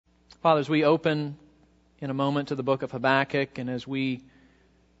Father, as we open in a moment to the book of Habakkuk, and as we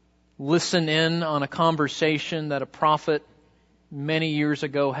listen in on a conversation that a prophet many years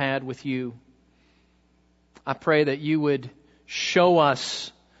ago had with you, I pray that you would show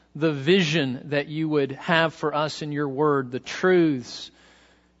us the vision that you would have for us in your word, the truths,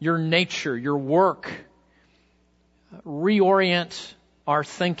 your nature, your work. Reorient our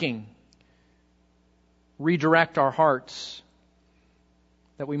thinking, redirect our hearts,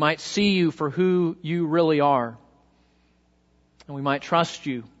 that we might see you for who you really are, and we might trust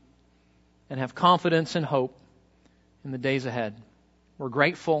you and have confidence and hope in the days ahead. We're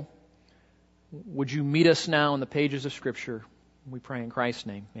grateful. Would you meet us now in the pages of Scripture? We pray in Christ's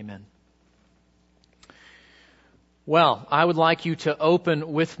name. Amen. Well, I would like you to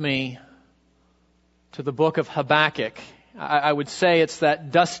open with me to the book of Habakkuk. I would say it's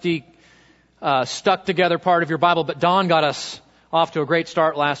that dusty, stuck together part of your Bible, but Don got us off to a great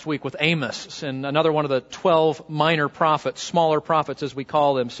start last week with Amos, and another one of the 12 minor prophets, smaller prophets as we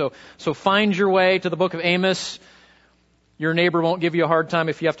call them. So find your way to the book of Amos. Your neighbor won't give you a hard time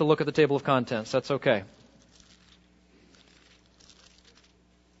if you have to look at the table of contents. That's okay.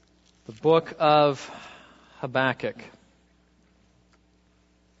 The book of Habakkuk.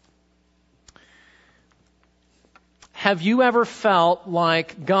 Have you ever felt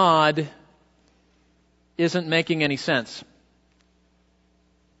like God isn't making any sense?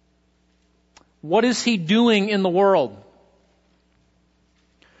 What is He doing in the world?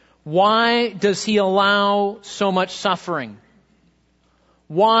 Why does He allow so much suffering?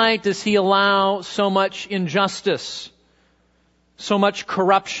 Why does He allow so much injustice, so much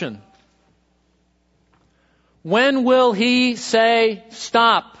corruption? When will He say,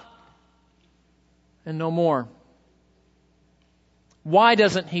 stop, and no more? Why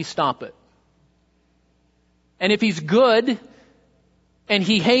doesn't He stop it? And if He's good and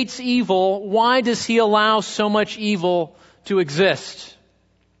He hates evil, why does He allow so much evil to exist?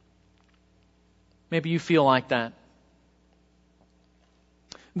 Maybe you feel like that.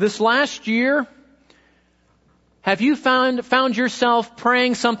 This last year, have you found yourself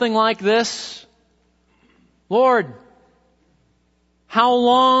praying something like this? Lord, how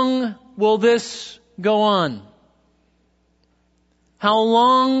long will this go on? How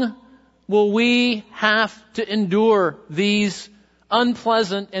long will we have to endure these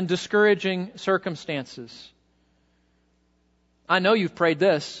unpleasant and discouraging circumstances? I know you've prayed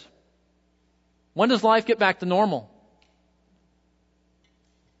this. When does life get back to normal?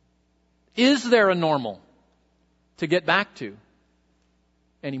 Is there a normal to get back to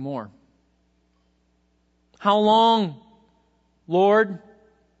anymore? How long, Lord,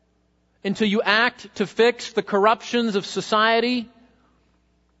 until you act to fix the corruptions of society?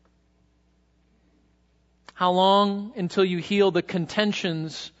 How long until you heal the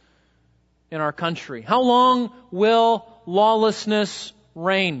contentions in our country? How long will lawlessness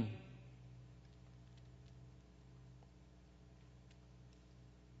reign?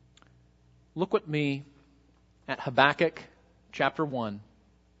 Look with me at Habakkuk chapter 1,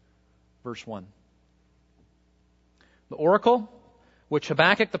 verse 1. The oracle which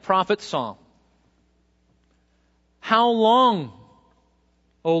Habakkuk the prophet saw. How long,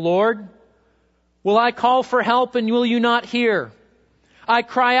 O Lord, will I call for help and will you not hear? I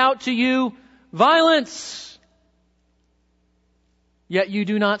cry out to you, violence, yet you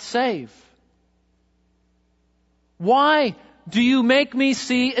do not save. Why do you make me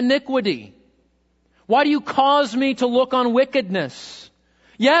see iniquity? Why do you cause me to look on wickedness?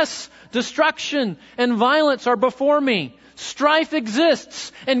 Yes, destruction and violence are before me. Strife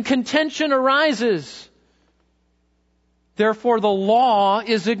exists and contention arises. Therefore the law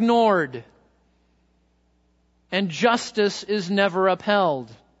is ignored and justice is never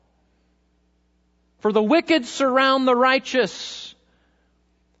upheld. For the wicked surround the righteous.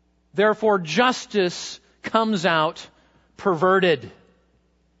 Therefore justice comes out perverted.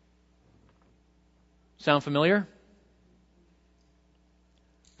 Sound familiar?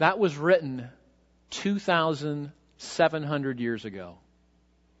 That was written 2,700 years ago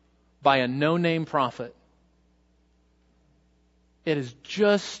by a no-name prophet. It is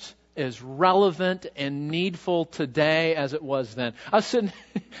just as relevant and needful today as it was then. I was sitting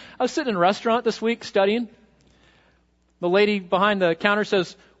in a restaurant this week studying. The lady behind the counter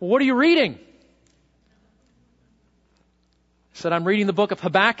says, well, what are you reading? I said, I'm reading the book of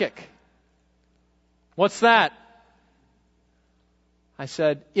Habakkuk. What's that? I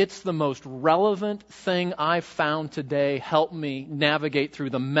said, it's the most relevant thing I've found today. Help me navigate through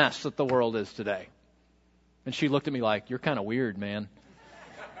the mess that the world is today. And she looked at me like, you're kind of weird, man.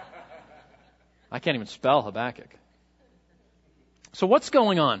 I can't even spell Habakkuk. So what's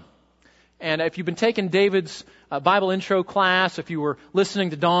going on? And if you've been taking David's Bible intro class, if you were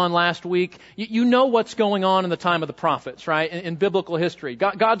listening to Dawn last week, you know what's going on in the time of the prophets, right? In biblical history.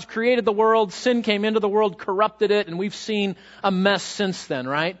 God's created the world, sin came into the world, corrupted it, and we've seen a mess since then,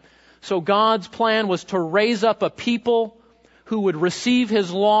 right? So God's plan was to raise up a people who would receive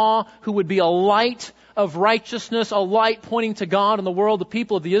His law, who would be a light of righteousness, a light pointing to God in the world, the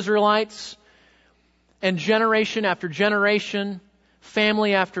people of the Israelites. And generation after generation,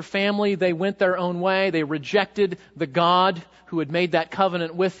 family after family, they went their own way. They rejected the God who had made that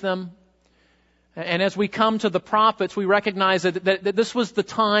covenant with them. And as we come to the prophets, we recognize that this was the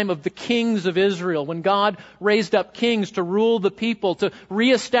time of the kings of Israel, when God raised up kings to rule the people, to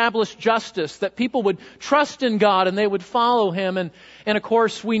reestablish justice, that people would trust in God and they would follow Him. And of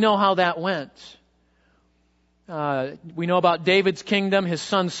course, we know how that went. We know about David's kingdom, his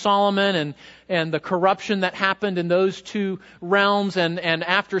son Solomon, and the corruption that happened in those two realms. And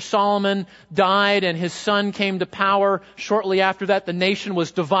after Solomon died and his son came to power, shortly after that, the nation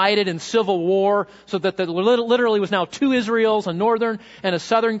was divided in civil war, so that there literally was now two Israels, a northern and a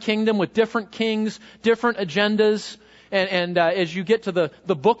southern kingdom with different kings, different agendas. And as you get to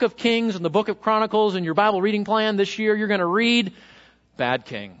the book of Kings and the book of Chronicles in your Bible reading plan this year, you're going to read bad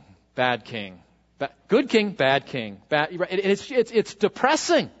king, bad king. Good king, bad king. It's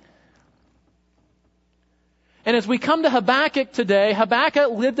depressing. And as we come to Habakkuk today,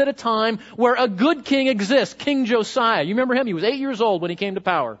 Habakkuk lived at a time where a good king exists, King Josiah. You remember him? He was 8 years old when he came to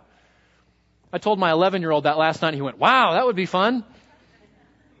power. I told my 11-year-old that last night, and he went, "Wow, that would be fun."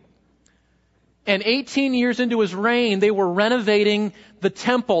 And 18 years into his reign, they were renovating the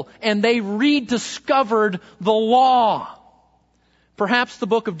temple, and they rediscovered the law. Perhaps the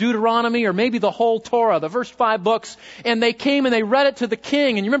book of Deuteronomy, or maybe the whole Torah, the first 5 books. And they came and they read it to the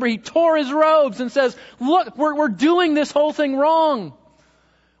king. And you remember he tore his robes and says, "Look, we're doing this whole thing wrong.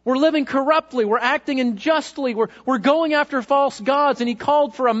 We're living corruptly. We're acting unjustly. We're going after false gods." And he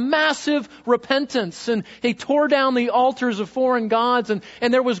called for a massive repentance. And he tore down the altars of foreign gods. And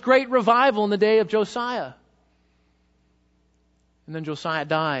there was great revival in the day of Josiah. And then Josiah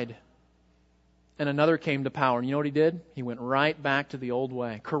died. And another came to power. And you know what he did? He went right back to the old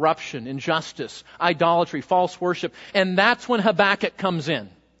way. Corruption, injustice, idolatry, false worship. And that's when Habakkuk comes in.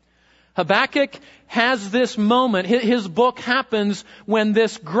 Habakkuk has this moment. His book happens when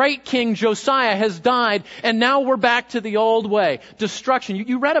this great king Josiah has died. And now we're back to the old way. Destruction.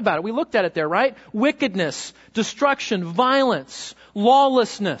 You read about it. We looked at it there, right? Wickedness, destruction, violence,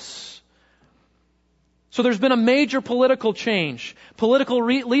 lawlessness. So there's been a major political change. Political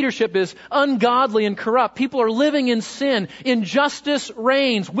leadership is ungodly and corrupt. People are living in sin. Injustice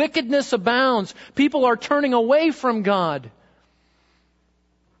reigns. Wickedness abounds. People are turning away from God.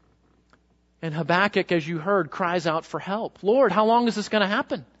 And Habakkuk, as you heard, cries out for help. "Lord, how long is this going to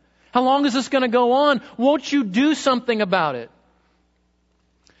happen? How long is this going to go on? Won't you do something about it?"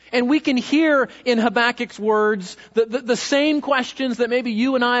 And we can hear in Habakkuk's words the same questions that maybe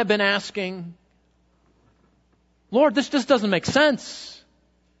you and I have been asking. "Lord, this just doesn't make sense.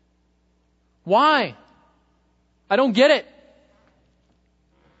 Why? I don't get it."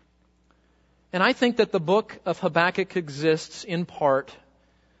 And I think that the book of Habakkuk exists in part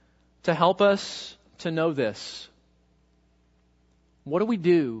to help us to know this. What do we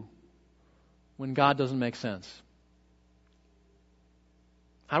do when God doesn't make sense?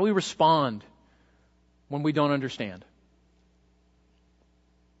 How do we respond when we don't understand?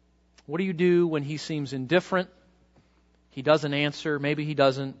 What do you do when He seems indifferent? He doesn't answer. Maybe He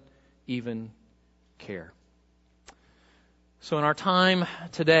doesn't even care. So in our time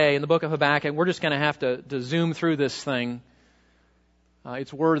today in the book of Habakkuk, we're just going to have to zoom through this thing.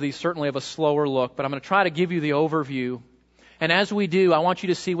 It's worthy certainly of a slower look, but I'm going to try to give you the overview. And as we do, I want you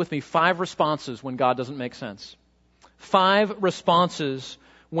to see with me 5 responses when God doesn't make sense. 5 responses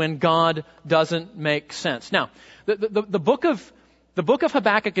when God doesn't make sense. Now, the book of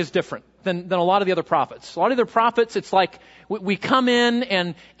Habakkuk is different than a lot of the other prophets. A lot of the other prophets, it's like we come in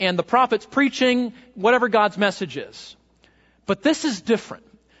and the prophet's preaching whatever God's message is. But this is different.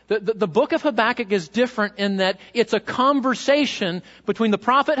 The book of Habakkuk is different in that it's a conversation between the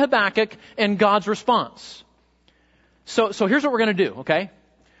prophet Habakkuk and God's response. So here's what we're going to do, okay?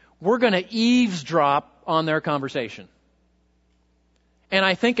 We're going to eavesdrop on their conversation. And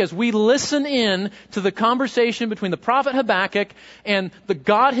I think as we listen in to the conversation between the prophet Habakkuk and the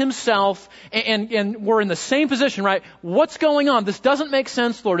God Himself, and we're in the same position, right? What's going on? This doesn't make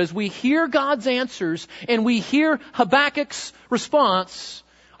sense, Lord. As we hear God's answers and we hear Habakkuk's response,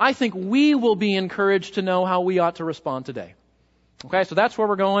 I think we will be encouraged to know how we ought to respond today. Okay, so that's where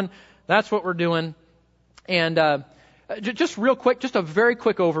we're going. That's what we're doing. And Just real quick, just a very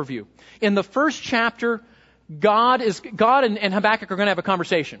quick overview. In the first chapter, God and Habakkuk are going to have a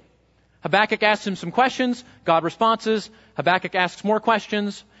conversation. Habakkuk asks him some questions, God responds. Habakkuk asks more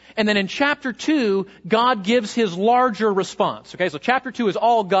questions. And then in chapter 2, God gives his larger response. Okay, so chapter 2 is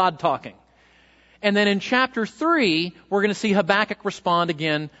all God talking. And then in chapter 3, we're going to see Habakkuk respond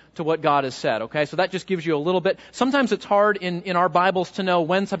again to what God has said. Okay, so that just gives you a little bit. Sometimes it's hard in our Bibles to know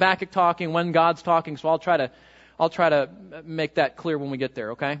when's Habakkuk talking, when God's talking. So I'll try to make that clear when we get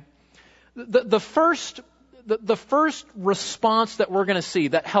there. Okay, the first response that we're going to see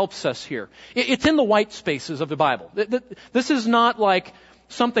that helps us here, it's in the white spaces of the Bible. This is not like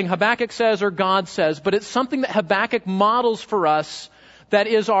something Habakkuk says or God says, but it's something that Habakkuk models for us. That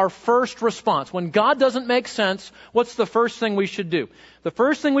is our first response. When God doesn't make sense, what's the first thing we should do? The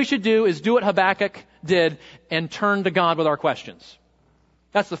first thing we should do is do what Habakkuk did and turn to God with our questions.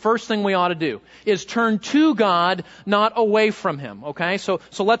 That's the first thing we ought to do, is turn to God, not away from Him, okay? So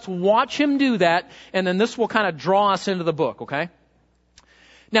let's watch Him do that, and then this will kind of draw us into the book, okay?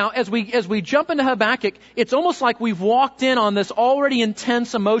 Now, as we jump into Habakkuk, it's almost like we've walked in on this already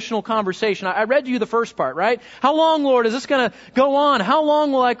intense emotional conversation. I read to you the first part, right? How long, Lord, is this going to go on? How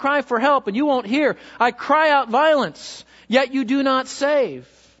long will I cry for help and you won't hear? I cry out violence, yet you do not save.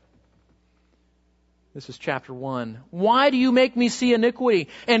 This is chapter 1. Why do you make me see iniquity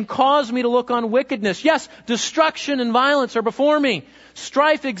and cause me to look on wickedness? Yes, destruction and violence are before me.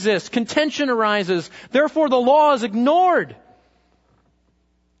 Strife exists, contention arises. Therefore the law is ignored.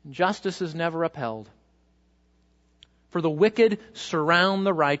 Justice is never upheld. For the wicked surround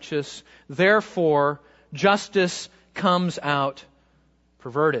the righteous. Therefore, justice comes out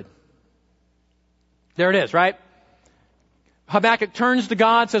perverted. There it is, right? Habakkuk turns to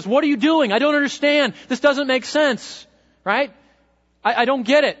God, says, what are you doing? I don't understand. This doesn't make sense, right? I don't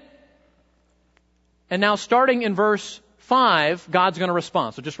get it. And now starting in verse 5, God's going to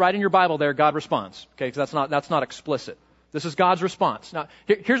respond. So just write in your Bible there, God responds. Okay, because that's not explicit. This is God's response. Now,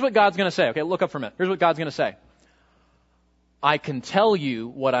 here's what God's going to say. Okay, look up for a minute. Here's what God's going to say. I can tell you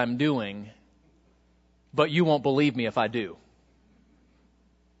what I'm doing, but you won't believe me if I do.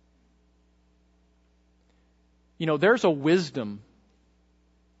 You know, there's a wisdom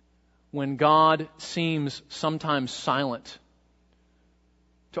when God seems sometimes silent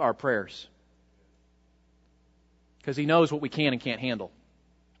to our prayers, because He knows what we can and can't handle.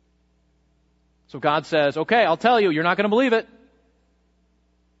 So God says, okay, I'll tell you, you're not going to believe it.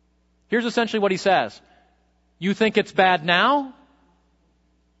 Here's essentially what He says. You think it's bad now?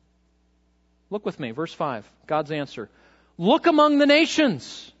 Look with me, verse 5, God's answer. Look among the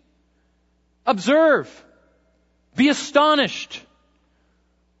nations. Observe. Be astonished.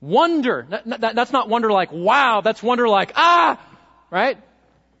 Wonder. That's not wonder like, wow. That's wonder like, ah! Right?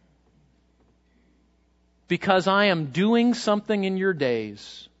 Because I am doing something in your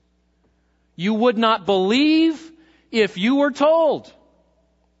days you would not believe if you were told.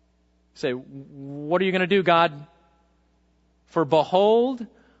 Say, what are you going to do, God? For behold,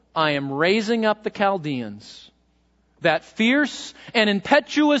 I am raising up the Chaldeans, that fierce and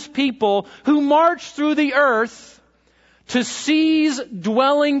impetuous people who march through the earth to seize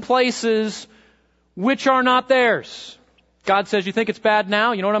dwelling places which are not theirs. God says, you think it's bad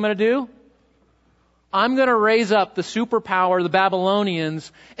now? You know what I'm going to do? I'm going to raise up the superpower, the Babylonians,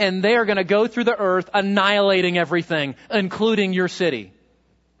 and they are going to go through the earth annihilating everything, including your city.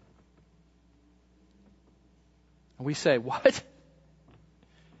 And we say, what?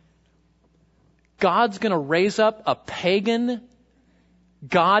 God's going to raise up a pagan,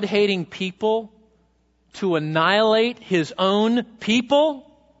 God-hating people to annihilate His own people?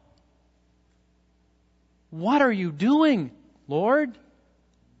 What are you doing, Lord?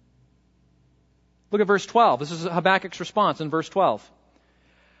 Look at verse 12. This is Habakkuk's response in verse 12.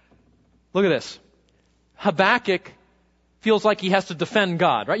 Look at this. Habakkuk feels like he has to defend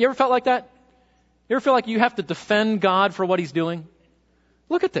God, right? You ever felt like that? You ever feel like you have to defend God for what He's doing?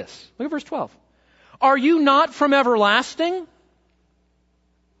 Look at this. Look at verse 12. Are you not from everlasting?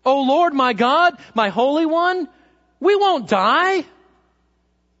 O Lord, my God, my Holy One, we won't die.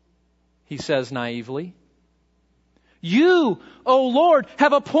 He says naively. You, O Lord,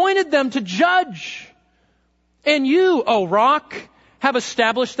 have appointed them to judge. And you, O Rock, have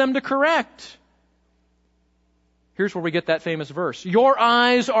established them to correct. Here's where we get that famous verse. Your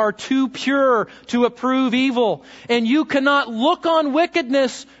eyes are too pure to approve evil, and you cannot look on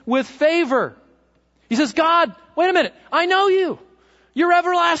wickedness with favor. He says, God, wait a minute. I know you. You're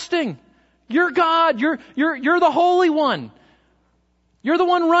everlasting. You're God. You're the Holy One. You're the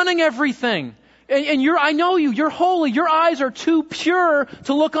one running everything. And I know you. You're holy. Your eyes are too pure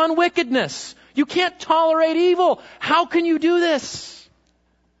to look on wickedness. You can't tolerate evil. How can you do this?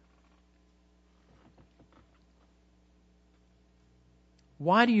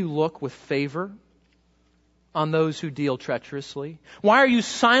 Why do you look with favor on those who deal treacherously? Why are you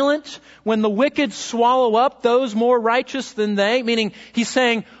silent when the wicked swallow up those more righteous than they? Meaning, he's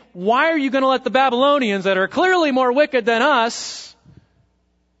saying, why are you going to let the Babylonians that are clearly more wicked than us,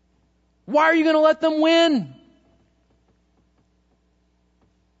 why are you going to let them win?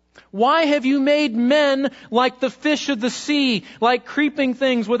 Why have you made men like the fish of the sea, like creeping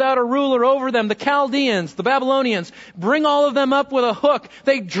things without a ruler over them? The Chaldeans, the Babylonians, bring all of them up with a hook.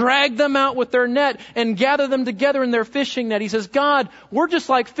 They drag them out with their net and gather them together in their fishing net. He says, God, we're just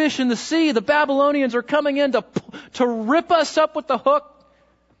like fish in the sea. The Babylonians are coming in to rip us up with the hook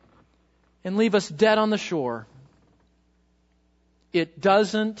and leave us dead on the shore. It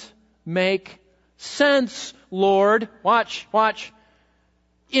doesn't make sense, Lord. Watch.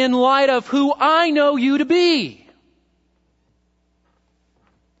 In light of who I know you to be.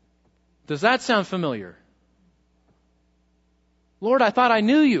 Does that sound familiar? Lord, I thought I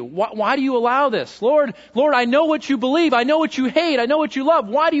knew you. Why do you allow this? Lord, I know what you believe. I know what you hate. I know what you love.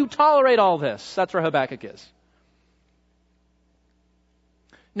 Why do you tolerate all this? That's where Habakkuk is.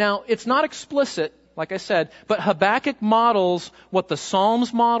 Now, it's not explicit, like I said, but Habakkuk models what the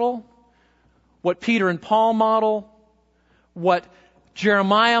Psalms model, what Peter and Paul model, what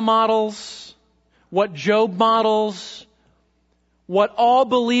Jeremiah models, what Job models, what all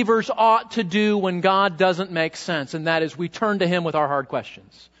believers ought to do when God doesn't make sense, and that is we turn to Him with our hard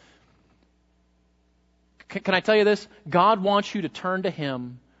questions. Can I tell you this? God wants you to turn to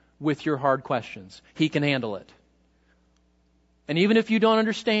Him with your hard questions. He can handle it. And even if you don't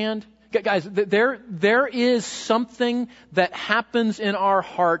understand, guys, there is something that happens in our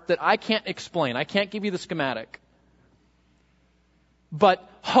heart that I can't explain. I can't give you the schematic. But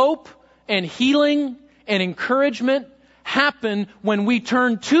hope and healing and encouragement happen when we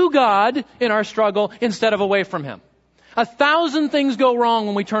turn to God in our struggle instead of away from Him. 1,000 things go wrong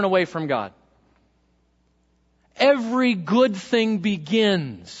when we turn away from God. Every good thing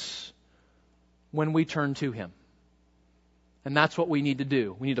begins when we turn to Him. And that's what we need to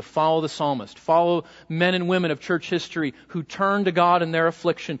do. We need to follow the psalmist, follow men and women of church history who turned to God in their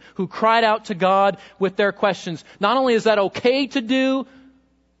affliction, who cried out to God with their questions. Not only is that okay to do,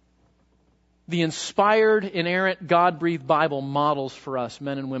 the inspired, inerrant, God-breathed Bible models for us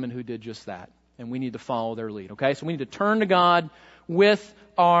men and women who did just that. And we need to follow their lead, okay? So we need to turn to God with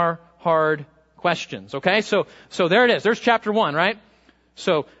our hard questions, okay? So there it is. There's chapter 1, right?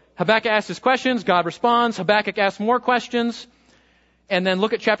 So Habakkuk asks his questions, God responds, Habakkuk asks more questions, and then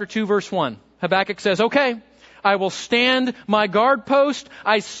look at chapter 2, verse 1. Habakkuk says, okay, I will stand my guard post,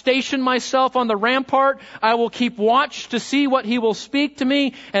 I station myself on the rampart, I will keep watch to see what he will speak to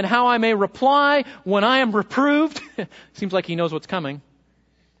me, and how I may reply when I am reproved. Seems like he knows what's coming.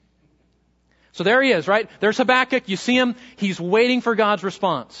 So there he is, right? There's Habakkuk, you see him, he's waiting for God's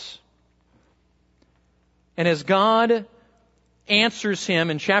response. And as God answers him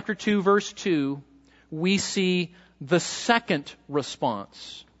in chapter 2, verse 2, we see the second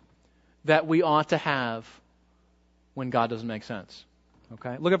response that we ought to have when God doesn't make sense.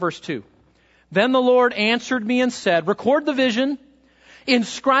 Okay? Look at verse 2. Then the Lord answered me and said, record the vision,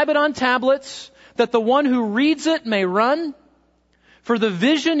 inscribe it on tablets, that the one who reads it may run. For the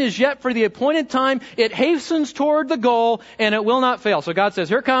vision is yet for the appointed time. It hastens toward the goal, and it will not fail. So God says,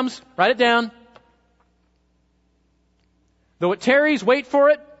 here it comes. Write it down. Though it tarries, wait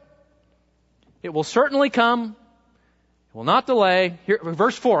for it. It will certainly come. It will not delay. Here,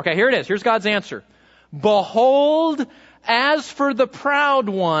 verse 4. Okay, here it is. Here's God's answer. Behold, as for the proud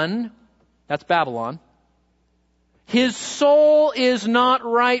one, that's Babylon, his soul is not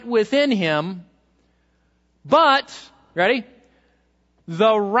right within him, but, ready?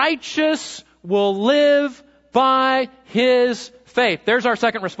 The righteous will live by his faith. There's our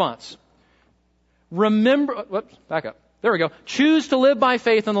second response. Back up. There we go. Choose to live by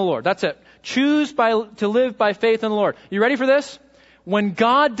faith in the Lord. That's it. Choose to live by faith in the Lord. You ready for this? When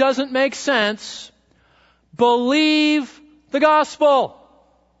God doesn't make sense, believe the gospel.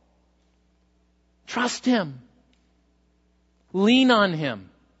 Trust Him. Lean on Him.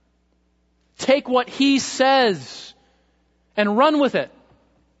 Take what He says and run with it.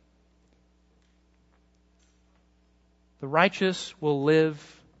 The righteous will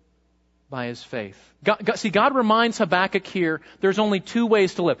live by his faith. God reminds Habakkuk here, there's only two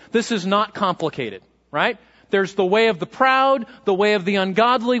ways to live. This is not complicated, right? There's the way of the proud, the way of the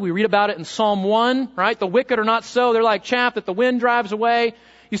ungodly. We read about it in Psalm 1, right? The wicked are not so. They're like chaff that the wind drives away.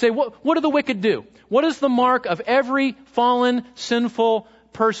 You say, what do the wicked do? What is the mark of every fallen, sinful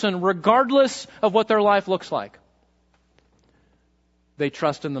person, regardless of what their life looks like. They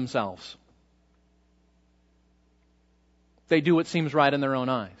trust in themselves. They do what seems right in their own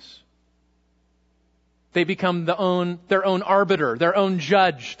eyes. They become their own arbiter, their own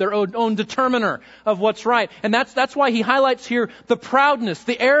judge, their own determiner of what's right. And that's why he highlights here the proudness,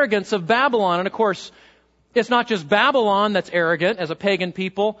 the arrogance of Babylon. And of course, it's not just Babylon that's arrogant as a pagan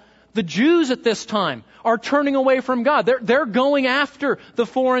people. The Jews at this time are turning away from God. They're going after the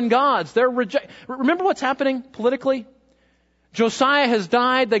foreign gods. Remember what's happening politically? Josiah has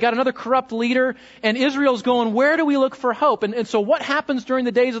died. They got another corrupt leader. And Israel's going, where do we look for hope? And so what happens during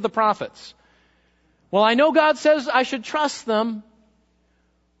the days of the prophets? Well, I know God says I should trust them,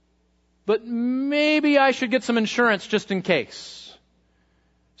 but maybe I should get some insurance just in case.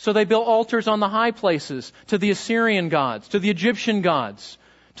 So they built altars on the high places to the Assyrian gods, to the Egyptian gods,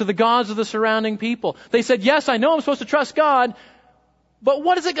 to the gods of the surrounding people. They said, yes, I know I'm supposed to trust God, but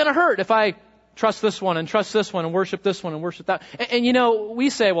what is it going to hurt if I trust this one and trust this one and worship this one and worship that? And we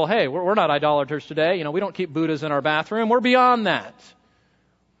say, well, hey, we're not idolaters today. We don't keep Buddhas in our bathroom. We're beyond that.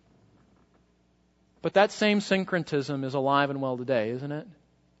 But that same syncretism is alive and well today, isn't it?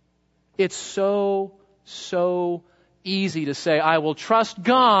 It's so easy to say, I will trust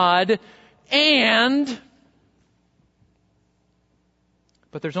God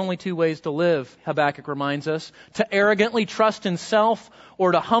But there's only two ways to live, Habakkuk reminds us. To arrogantly trust in self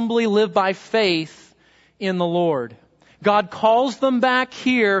or to humbly live by faith in the Lord. God calls them back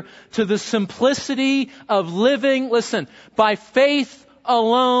here to the simplicity of living, listen, by faith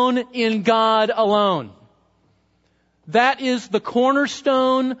alone in God alone. That is the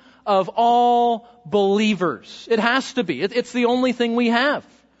cornerstone of all believers. It has to be. It's the only thing we have.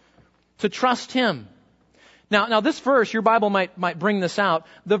 To trust Him. Now this verse, your Bible might bring this out.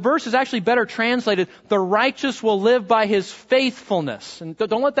 The verse is actually better translated, the righteous will live by his faithfulness. And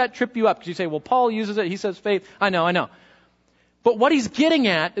don't let that trip you up, because you say, well, Paul uses it, he says faith. I know. But what he's getting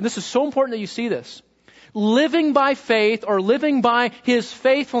at, and this is so important that you see this, living by faith or living by his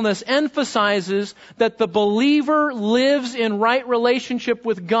faithfulness emphasizes that the believer lives in right relationship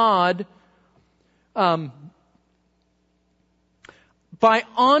with God by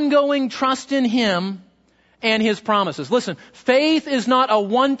ongoing trust in Him and His promises. Listen, faith is not a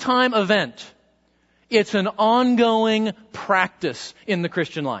one-time event. It's an ongoing practice in the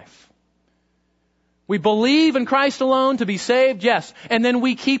Christian life. We believe in Christ alone to be saved, yes. And then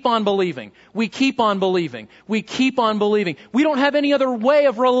we keep on believing. We keep on believing. We keep on believing. We don't have any other way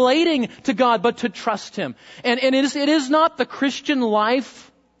of relating to God but to trust Him. And it is not the Christian life.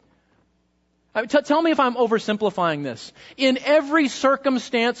 Tell me if I'm oversimplifying this. In every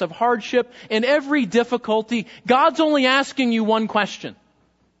circumstance of hardship, in every difficulty, God's only asking you one question.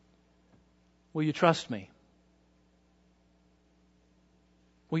 Will you trust me?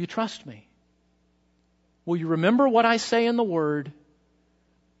 Will you trust me? Will you remember what I say in the Word?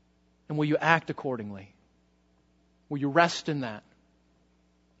 And will you act accordingly? Will you rest in that?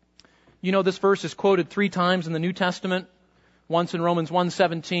 This verse is quoted 3 times in the New Testament. Once in Romans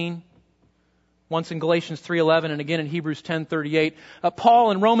 1:17. Once in Galatians 3:11 and again in Hebrews 10:38.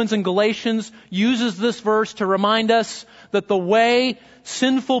 Paul in Romans and Galatians uses this verse to remind us that the way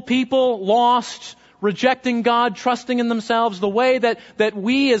sinful people lost, rejecting God, trusting in themselves, the way that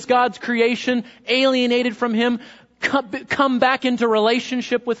we as God's creation, alienated from Him, come back into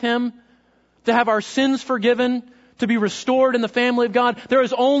relationship with Him, to have our sins forgiven, to be restored in the family of God. There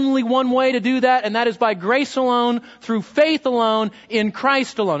is only one way to do that, and that is by grace alone, through faith alone, in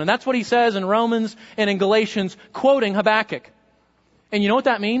Christ alone. And that's what he says in Romans and in Galatians, quoting Habakkuk. And you know what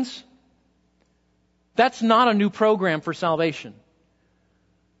that means? That's not a new program for salvation.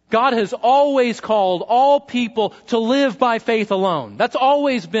 God has always called all people to live by faith alone. That's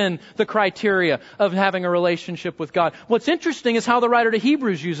always been the criteria of having a relationship with God. What's interesting is how the writer to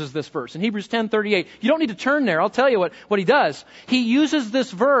Hebrews uses this verse. In Hebrews 10:38, you don't need to turn there. I'll tell you what he does. He uses this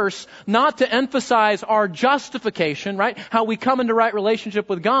verse not to emphasize our justification, right? How we come into right relationship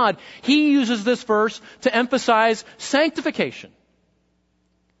with God. He uses this verse to emphasize sanctification.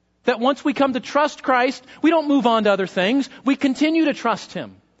 That once we come to trust Christ, we don't move on to other things. We continue to trust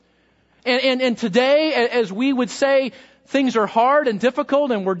Him. And today, as we would say, things are hard and difficult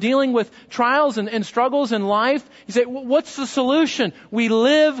and we're dealing with trials and struggles in life, you say, what's the solution? We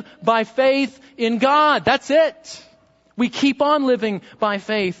live by faith in God. That's it. We keep on living by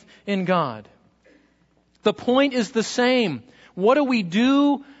faith in God. The point is the same. What do we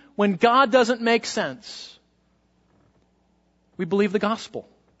do when God doesn't make sense? We believe the gospel.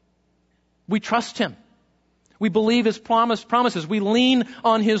 We trust Him. We believe His promises. We lean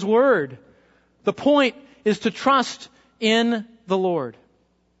on His Word. The point is to trust in the Lord.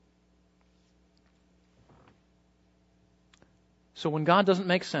 So when God doesn't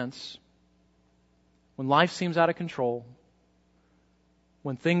make sense, when life seems out of control,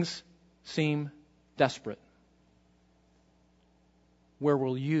 when things seem desperate, where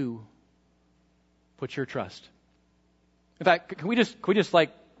will you put your trust? In fact, can we just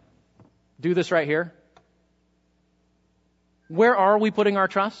do this right here? Where are we putting our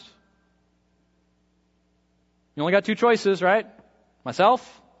trust? You only got two choices, right? Myself,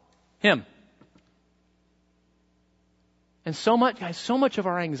 Him. And so much of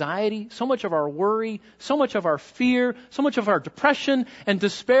our anxiety, so much of our worry, so much of our fear, so much of our depression and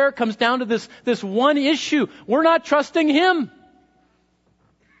despair comes down to this one issue. We're not trusting Him.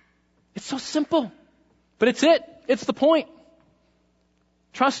 It's so simple, but it's it. It's the point.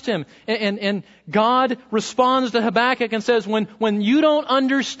 Trust Him. And God responds to Habakkuk and says, when you don't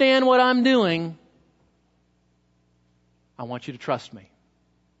understand what I'm doing, I want you to trust me.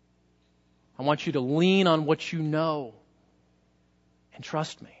 I want you to lean on what you know and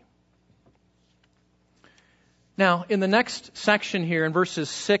trust me. Now, in the next section here, in verses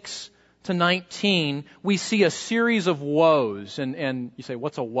 6 to 19, we see a series of woes. And you say,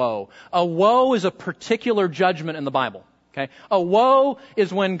 what's a woe? A woe is a particular judgment in the Bible. Okay? A woe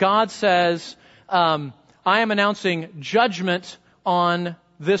is when God says, I am announcing judgment on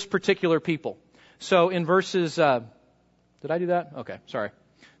this particular people. So in verses, did I do that? Okay, sorry.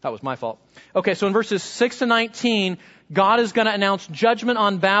 That was my fault. Okay, so in verses 6 to 19, God is going to announce judgment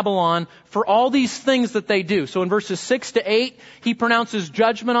on Babylon for all these things that they do. So in verses 6 to 8, He pronounces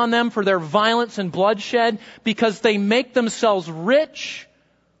judgment on them for their violence and bloodshed because they make themselves rich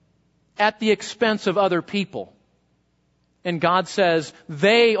at the expense of other people. And God says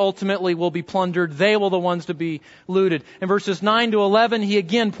they ultimately will be plundered. They will be the ones to be looted. In verses 9 to 11, He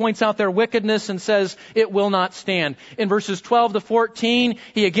again points out their wickedness and says it will not stand. In verses 12 to 14,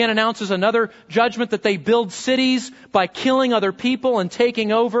 He again announces another judgment that they build cities by killing other people and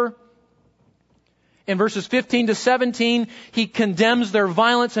taking over. In verses 15 to 17, He condemns their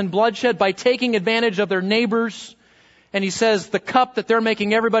violence and bloodshed by taking advantage of their neighbors. And He says the cup that they're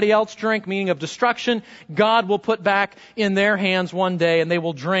making everybody else drink, meaning of destruction, God will put back in their hands one day, and they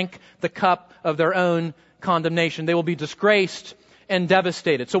will drink the cup of their own condemnation. They will be disgraced and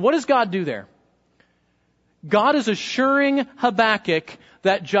devastated. So what does God do there? God is assuring Habakkuk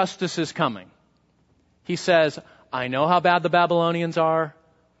that justice is coming. He says, I know how bad the Babylonians are.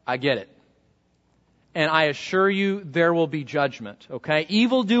 I get it. And I assure you there will be judgment. Okay?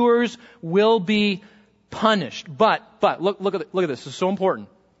 Evildoers will be punished. But look at this. This is so important.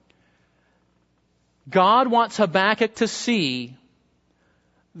 God wants Habakkuk to see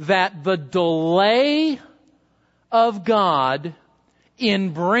that the delay of God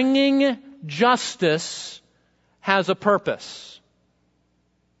in bringing justice has a purpose.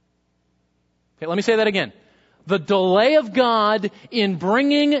 Okay, let me say that again. The delay of God in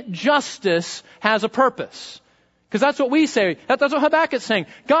bringing justice has a purpose. Because that's what we say. That's what Habakkuk's saying.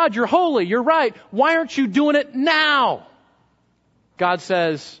 God, you're holy. You're right. Why aren't you doing it now? God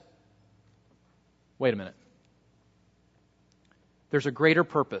says, wait a minute. There's a greater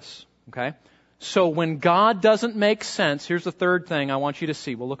purpose. Okay? So when God doesn't make sense, here's the third thing I want you to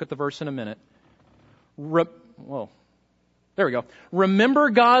see. We'll look at the verse in a minute. There we go. Remember,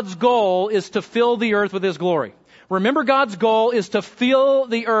 God's goal is to fill the earth with His glory. Remember, God's goal is to fill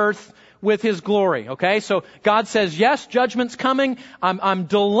the earth with His glory. Okay? So God says, yes, judgment's coming. I'm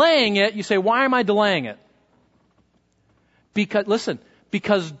delaying it. You say, why am I delaying it?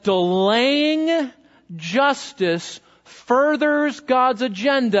 Because delaying justice furthers God's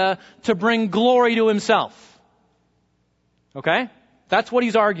agenda to bring glory to Himself. Okay? That's what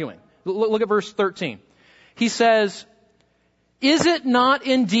He's arguing. Look at verse 13. He says, is it not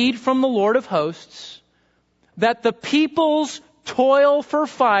indeed from the Lord of hosts that the peoples toil for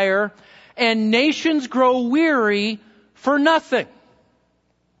fire and nations grow weary for nothing?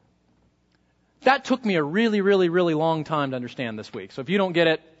 That took me a really, really, really long time to understand this week. So if you don't get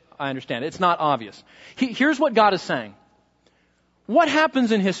it, I understand. It's not obvious. Here's what God is saying. What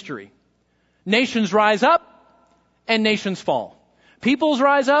happens in history? Nations rise up and nations fall. Peoples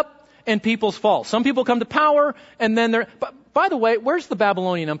rise up and peoples fall. Some people come to power and then they're... By the way, where's the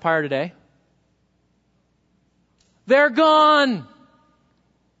Babylonian Empire today? They're gone.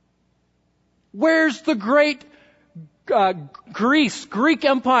 Where's the great Greek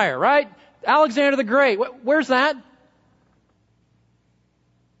Empire, right? Alexander the Great. Where's that?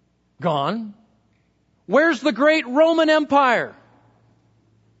 Gone. Where's the great Roman Empire?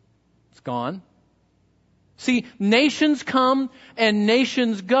 It's gone. See, nations come and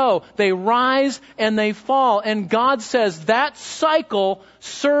nations go. They rise and they fall. And God says that cycle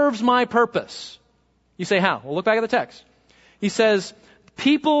serves my purpose. You say, how? Well, look back at the text. He says,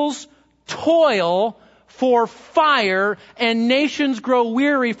 peoples toil for fire and nations grow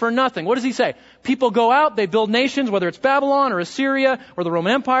weary for nothing. What does he say? People go out, they build nations, whether it's Babylon or Assyria or the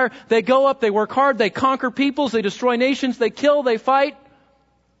Roman Empire. They go up, they work hard, they conquer peoples, they destroy nations, they kill, they fight,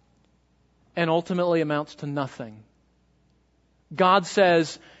 and ultimately amounts to nothing. God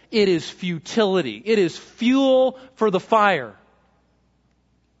says it is futility. It is fuel for the fire.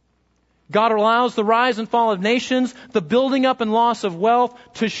 God allows the rise and fall of nations, the building up and loss of wealth,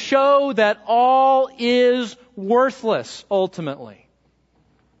 to show that all is worthless ultimately.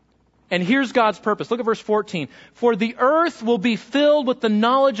 And here's God's purpose. Look at verse 14. For the earth will be filled with the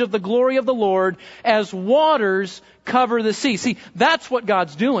knowledge of the glory of the Lord as waters cover the sea. See, that's what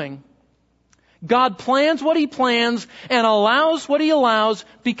God's doing. God plans what He plans and allows what He allows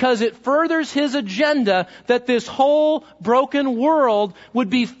because it furthers His agenda that this whole broken world would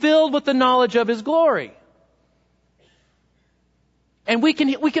be filled with the knowledge of His glory. And we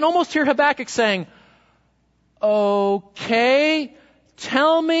can almost hear Habakkuk saying, okay,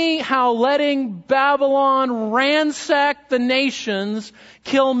 tell me how letting Babylon ransack the nations,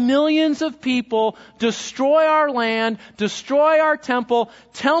 kill millions of people, destroy our land, destroy our temple,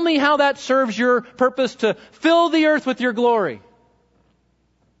 tell me how that serves your purpose to fill the earth with your glory.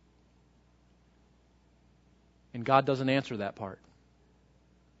 And God doesn't answer that part.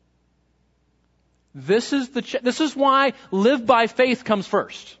 This is why live by faith comes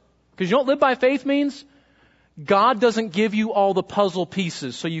first. Because you know what live by faith means? God doesn't give you all the puzzle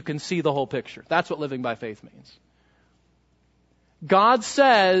pieces so you can see the whole picture. That's what living by faith means. God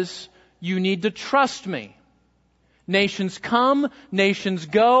says, you need to trust me. Nations come, nations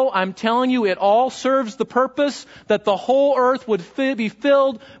go. I'm telling you, it all serves the purpose that the whole earth would be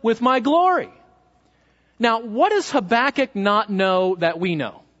filled with my glory. Now, what does Habakkuk not know that we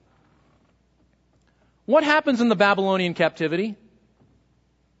know? What happens in the Babylonian captivity?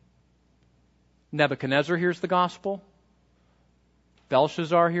 Nebuchadnezzar hears the gospel.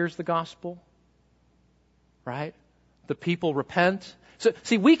 Belshazzar hears the gospel. Right? The people repent. So,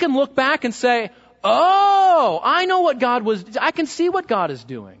 see, we can look back and say, oh, I know what I can see what God is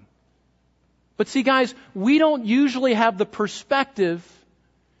doing. But see, guys, we don't usually have the perspective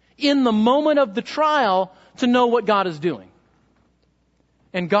in the moment of the trial to know what God is doing.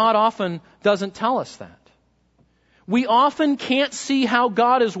 And God often doesn't tell us that. We often can't see how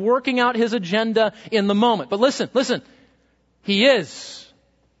God is working out His agenda in the moment. But listen. He is.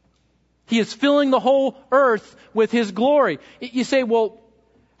 He is filling the whole earth with His glory. You say, well,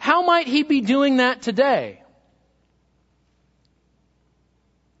 how might He be doing that today?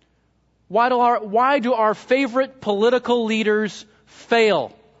 Why do our favorite political leaders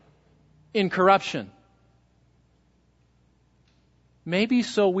fail in corruption? Maybe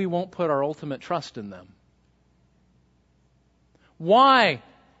so we won't put our ultimate trust in them. Why?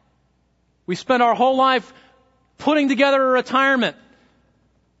 We spend our whole life putting together a retirement,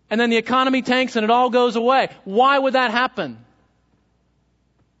 and then the economy tanks and it all goes away. Why would that happen?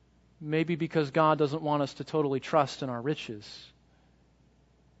 Maybe because God doesn't want us to totally trust in our riches.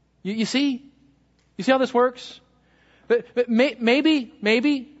 You see? You see how this works? But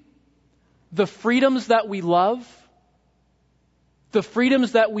maybe the freedoms that we love, the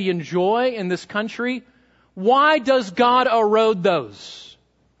freedoms that we enjoy in this country, why does God erode those?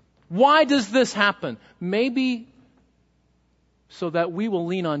 Why does this happen? Maybe so that we will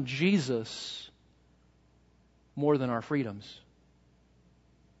lean on Jesus more than our freedoms.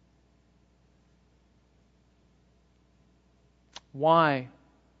 Why,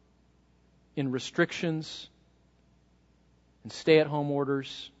 in restrictions and stay-at-home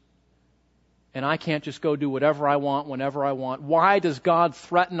orders, and I can't just go do whatever I want, whenever I want, why does God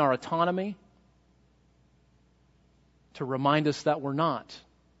threaten our autonomy? To remind us that we're not.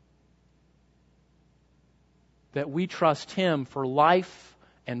 That we trust Him for life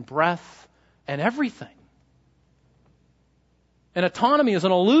and breath and everything. And autonomy is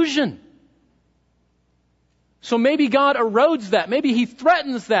an illusion. So maybe God erodes that. Maybe He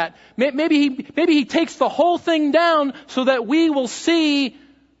threatens that. Maybe He takes the whole thing down so that we will see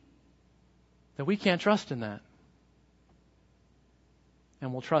that we can't trust in that.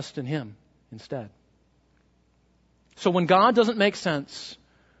 And we'll trust in Him instead. So when God doesn't make sense,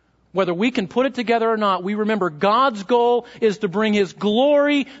 whether we can put it together or not, we remember God's goal is to bring His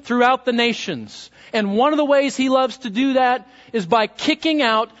glory throughout the nations. And one of the ways He loves to do that is by kicking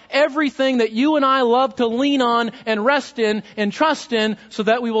out everything that you and I love to lean on and rest in and trust in so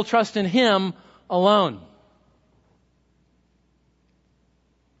that we will trust in Him alone.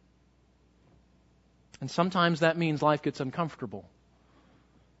 And sometimes that means life gets uncomfortable.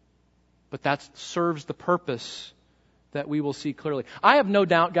 But that serves the purpose that we will see clearly. I have no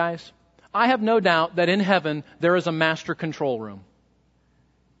doubt, guys, I have no doubt that in heaven there is a master control room.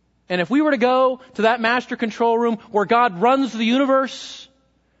 And if we were to go to that master control room where God runs the universe,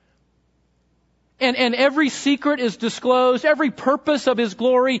 and every secret is disclosed, every purpose of His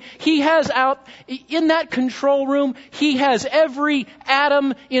glory, He has out, in that control room, He has every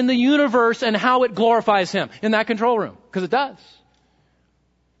atom in the universe and how it glorifies Him in that control room. Because it does.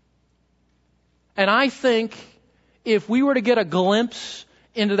 And I think if we were to get a glimpse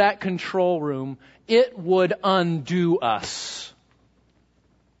into that control room, it would undo us.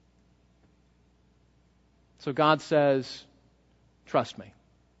 So God says, trust me.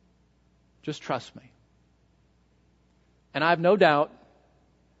 Just trust me. And I have no doubt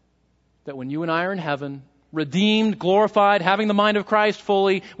that when you and I are in heaven, redeemed, glorified, having the mind of Christ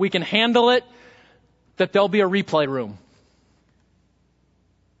fully, we can handle it, that there'll be a replay room.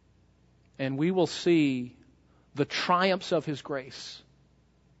 And we will see the triumphs of His grace.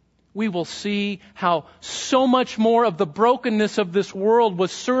 We will see how so much more of the brokenness of this world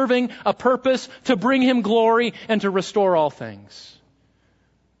was serving a purpose to bring Him glory and to restore all things.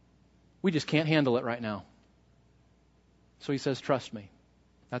 We just can't handle it right now. So He says, trust me.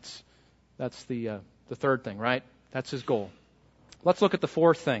 That's the third thing, right? That's His goal. Let's look at the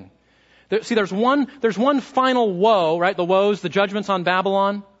fourth thing. There's one final woe, right? The woes, the judgments on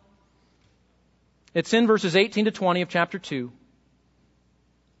Babylon. It's in verses 18 to 20 of chapter 2.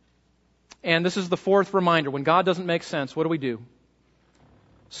 And this is the fourth reminder. When God doesn't make sense, what do?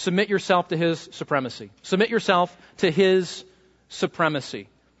 Submit yourself to His supremacy. Submit yourself to His supremacy.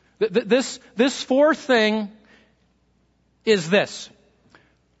 This fourth thing is this.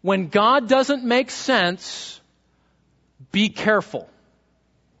 When God doesn't make sense, be careful.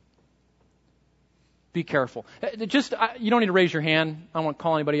 Be careful. You don't need to raise your hand. I don't want to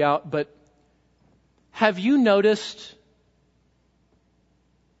call anybody out, but have you noticed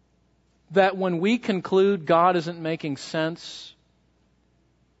that when we conclude God isn't making sense,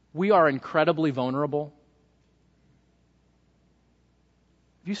 we are incredibly vulnerable?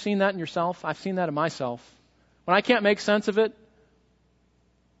 Have you seen that in yourself? I've seen that in myself. When I can't make sense of it,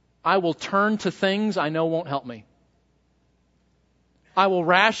 I will turn to things I know won't help me. I will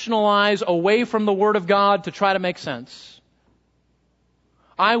rationalize away from the Word of God to try to make sense.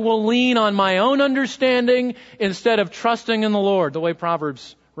 I will lean on my own understanding instead of trusting in the Lord, the way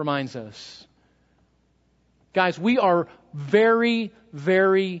Proverbs reminds us. Guys, we are very,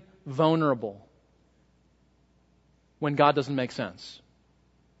 very vulnerable when God doesn't make sense.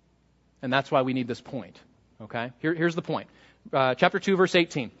 And that's why we need this point. Okay? Here's the point. Chapter 2, verse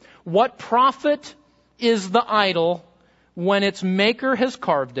 18. What profit is the idol when its maker has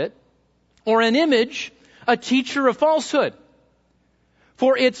carved it, or an image, a teacher of falsehood?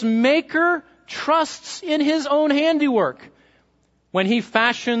 For its maker trusts in his own handiwork. When he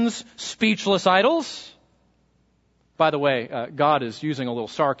fashions speechless idols. By the way, God is using a little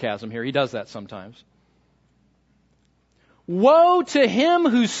sarcasm here. He does that sometimes. Woe to him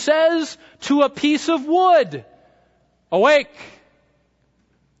who says to a piece of wood, awake,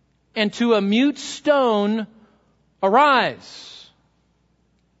 and to a mute stone, arise.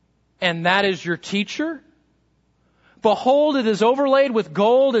 And that is your teacher? Behold, it is overlaid with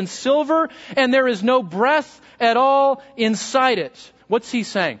gold and silver, and there is no breath at all inside it. What's he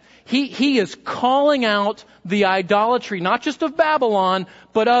saying? He is calling out the idolatry, not just of Babylon,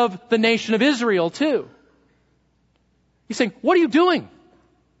 but of the nation of Israel too. He's saying, what are you doing?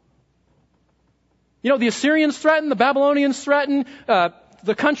 You know, the Assyrians threaten, the Babylonians threaten,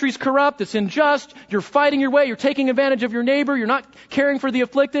 the country's corrupt, it's unjust, you're fighting your way, you're taking advantage of your neighbor, you're not caring for the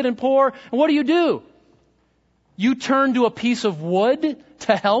afflicted and poor. And what do? You turn to a piece of wood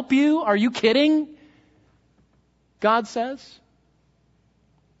to help you? Are you kidding? God says.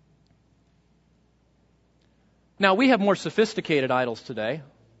 Now, we have more sophisticated idols today.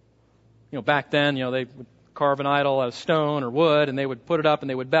 You know, back then, they would carve an idol out of stone or wood, and they would put it up and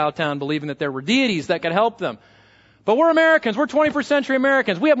they would bow down believing that there were deities that could help them. But we're Americans. We're 21st century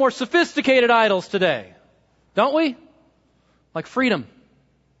Americans. We have more sophisticated idols today. Don't we? Like freedom.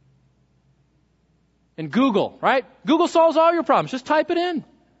 And Google, right? Google solves all your problems. Just type it in.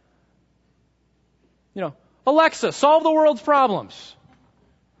 Alexa, solve the world's problems.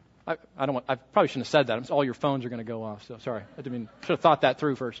 I probably shouldn't have said that. All your phones are going to go off. So sorry. Should have thought that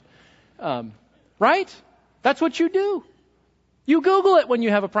through first. Right? That's what you do. You Google it when you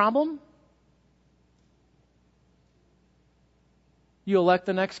have a problem. You elect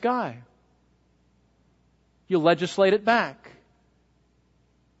the next guy. You legislate it back.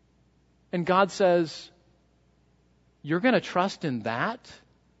 And God says, you're going to trust in that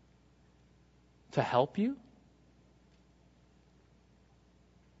to help you?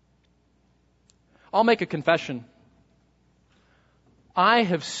 I'll make a confession. I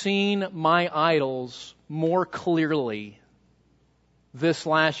have seen my idols more clearly this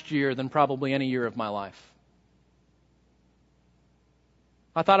last year than probably any year of my life.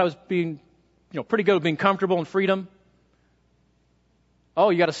 I thought I was being, pretty good at being comfortable and freedom. Oh,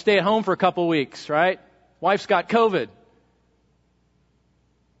 you got to stay at home for a couple weeks, right? Wife's got COVID.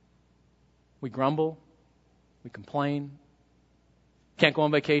 We grumble. We complain. Can't go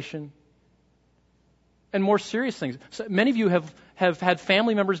on vacation. And more serious things. So many of you have had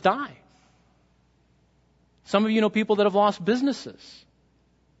family members die. Some of you know people that have lost businesses.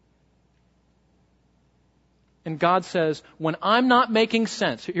 And God says, when I'm not making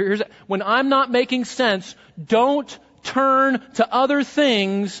sense, when I'm not making sense, don't turn to other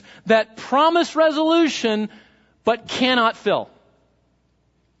things that promise resolution but cannot fill.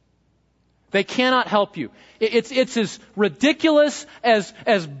 They cannot help you. It's as ridiculous as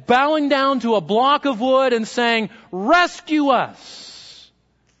bowing down to a block of wood and saying, rescue us.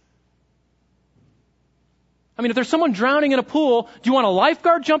 I mean, if there's someone drowning in a pool, do you want a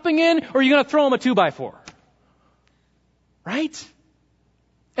lifeguard jumping in, or are you going to throw him a 2x4? Right?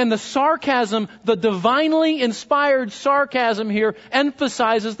 And the sarcasm, the divinely inspired sarcasm here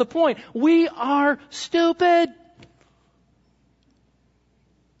emphasizes the point. We are stupid.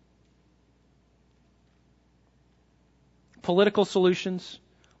 Political solutions,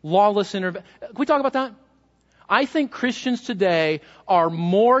 lawless intervention. Can we talk about that? I think Christians today are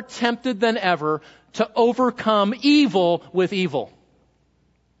more tempted than ever to overcome evil with evil.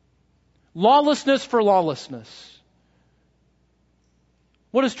 Lawlessness for lawlessness.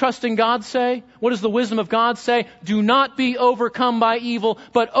 What does trusting God say? What does the wisdom of God say? Do not be overcome by evil,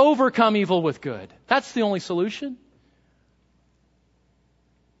 but overcome evil with good. That's the only solution.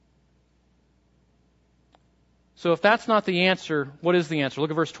 So if that's not the answer, what is the answer? Look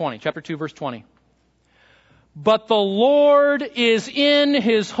at verse 20, chapter 2, verse 20. But the Lord is in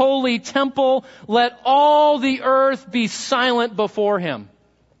His holy temple. Let all the earth be silent before Him.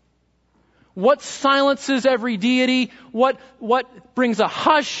 What silences every deity? What brings a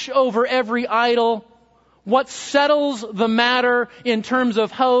hush over every idol? What settles the matter in terms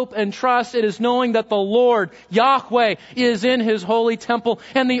of hope and trust? It is knowing that the Lord, Yahweh, is in His holy temple,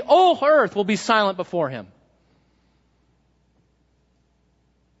 and the whole earth will be silent before Him.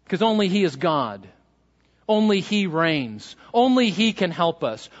 Because only He is God. Only He reigns. Only He can help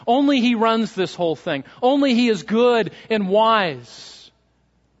us. Only He runs this whole thing. Only He is good and wise.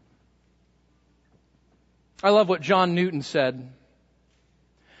 I love what John Newton said.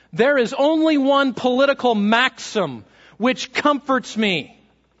 There is only one political maxim which comforts me,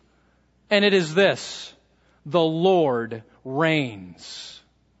 and it is this: the Lord reigns.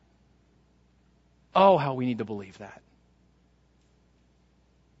 Oh, how we need to believe that.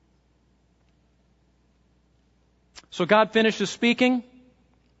 So God finishes speaking.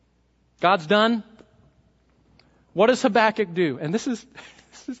 God's done. What does Habakkuk do? And this is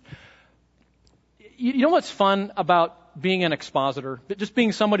you know what's fun about being an expositor? Just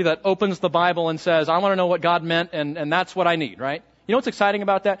being somebody that opens the Bible and says, I want to know what God meant, and that's what I need, right? You know what's exciting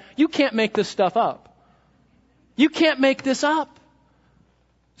about that? You can't make this stuff up. You can't make this up.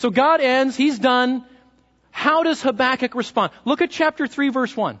 So God ends. He's done. How does Habakkuk respond? Look at chapter 3,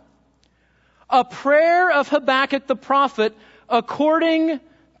 verse 1. A prayer of Habakkuk the prophet according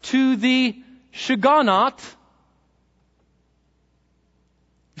to the Shigionoth.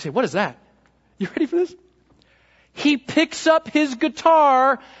 You say, what is that? You ready for this? He picks up his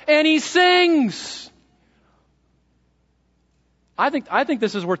guitar and he sings. I think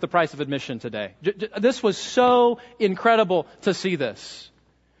this is worth the price of admission today. This was so incredible to see this.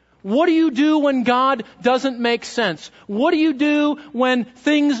 What do you do when God doesn't make sense? What do you do when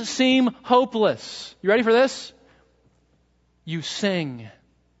things seem hopeless? You ready for this? You sing.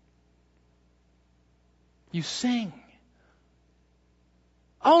 You sing.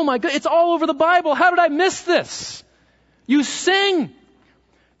 Oh my God, it's all over the Bible. How did I miss this? You sing.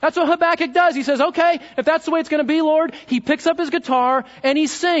 That's what Habakkuk does. He says, okay, if that's the way it's going to be, Lord, he picks up his guitar and he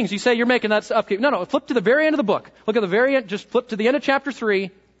sings. You say, you're making that up. No, flip to the very end of the book. Look at the very end, just flip to the end of chapter 3.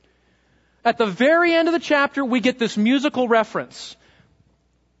 At the very end of the chapter, we get this musical reference.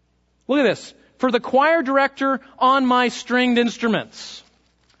 Look at this. For the choir director on my stringed instruments.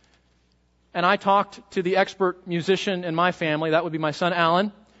 And I talked to the expert musician in my family. That would be my son,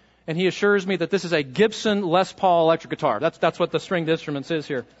 Alan. And he assures me that this is a Gibson Les Paul electric guitar. That's what the stringed instruments is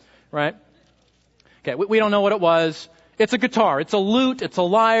here. Right? Okay, we don't know what it was. It's a guitar. It's a lute. It's a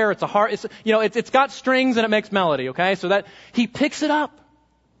lyre. It's a harp. It's got strings and it makes melody. Okay? So that he picks it up.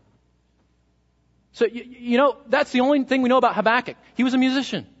 So, that's the only thing we know about Habakkuk. He was a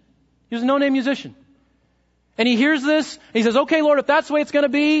musician. He was a no-name musician. And he hears this, and he says, okay, Lord, if that's the way it's going to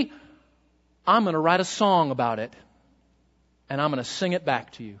be, I'm going to write a song about it, and I'm going to sing it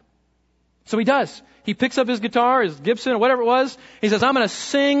back to you. So he does. He picks up his guitar, his Gibson, or whatever it was. He says, I'm going to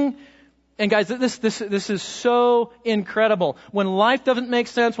sing. And guys, this is so incredible. When life doesn't make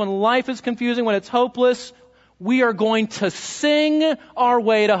sense, when life is confusing, when it's hopeless, we are going to sing our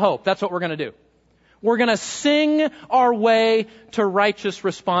way to hope. That's what we're going to do. We're going to sing our way to righteous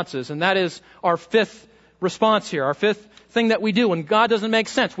responses. And that is our fifth response here, our fifth thing that we do when God doesn't make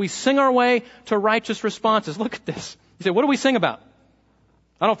sense. We sing our way to righteous responses. Look at this. You say, what do we sing about?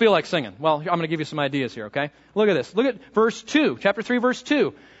 I don't feel like singing. Well, I'm going to give you some ideas here, okay? Look at this. Look at verse 2, chapter 3, verse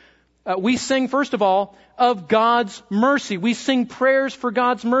 2. We sing, first of all, of God's mercy. We sing prayers for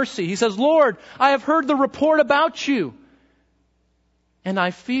God's mercy. He says, Lord, I have heard the report about you, and I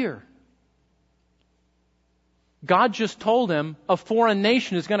fear. God just told him a foreign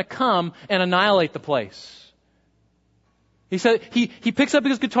nation is going to come and annihilate the place. He said, he picks up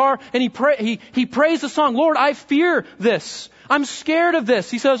his guitar and he prays the song, Lord, I fear this. I'm scared of this.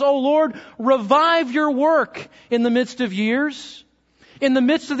 He says, oh Lord, revive your work in the midst of years. In the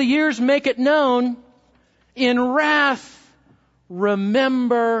midst of the years, make it known. In wrath,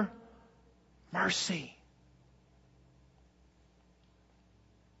 remember mercy.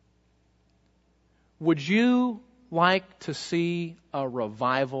 Would you like to see a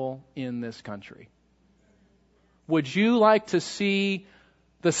revival in this country? Would you like to see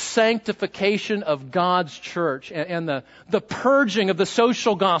the sanctification of God's church and the purging of the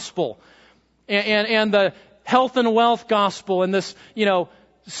social gospel and the health and wealth gospel and this,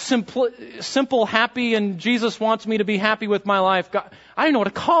 simple happy and Jesus wants me to be happy with my life? God, I don't know what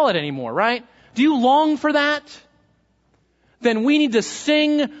to call it anymore, right? Do you long for that? Then we need to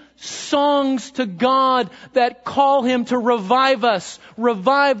sing songs to God that call Him to revive us,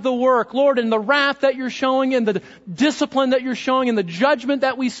 revive the work. Lord, in the wrath that you're showing, in the discipline that you're showing, in the judgment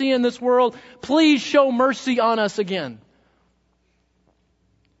that we see in this world, please show mercy on us again.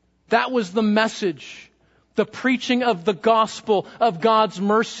 That was the message, the preaching of the gospel of God's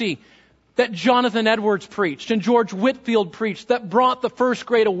mercy that Jonathan Edwards preached and George Whitefield preached that brought the first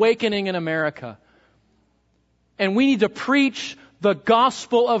great awakening in America. And we need to preach the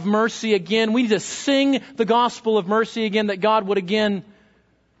gospel of mercy again. We need to sing the gospel of mercy again, that God would again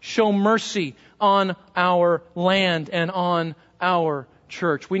show mercy on our land and on our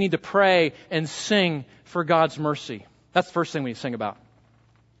church. We need to pray and sing for God's mercy. That's the first thing we need to sing about.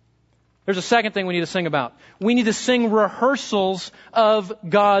 There's a second thing we need to sing about. We need to sing rehearsals of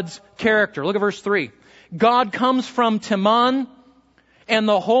God's character. Look at verse 3. God comes from Teman, and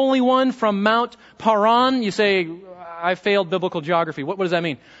the Holy One from Mount Paran. You say, I failed biblical geography. What does that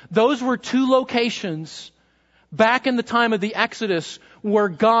mean? Those were two locations back in the time of the Exodus where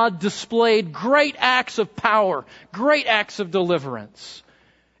God displayed great acts of power, great acts of deliverance.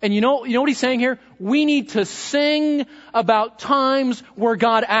 And you know what he's saying here? We need to sing about times where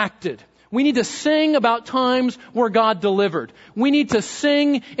God acted. We need to sing about times where God delivered. We need to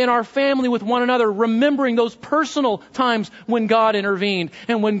sing in our family with one another, remembering those personal times when God intervened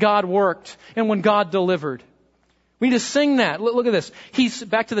and when God worked and when God delivered. We need to sing that. Look at this.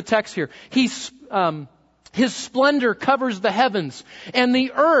 Back to the text here. His splendor covers the heavens, and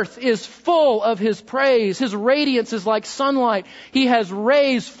the earth is full of His praise. His radiance is like sunlight. He has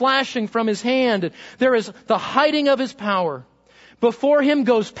rays flashing from His hand. There is the hiding of His power. Before Him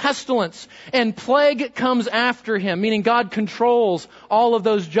goes pestilence, and plague comes after Him, meaning God controls all of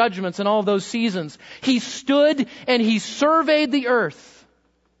those judgments and all of those seasons. He stood and He surveyed the earth.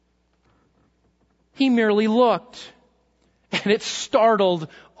 He merely looked, and it startled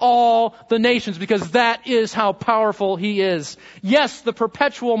all the nations, because that is how powerful He is. Yes, the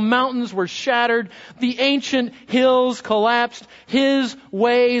perpetual mountains were shattered. The ancient hills collapsed. His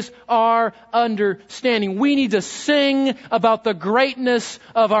ways are understanding. We need to sing about the greatness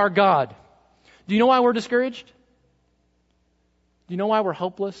of our God. Do you know why we're discouraged? Do you know why we're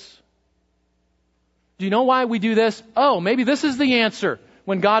hopeless? Do you know why we do this? Oh, maybe this is the answer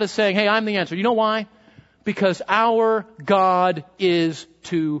when God is saying, hey, I'm the answer. You know why? Because our God is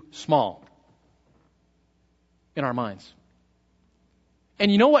too small in our minds.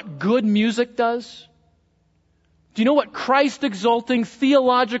 And you know what good music does? Do you know what Christ-exalting,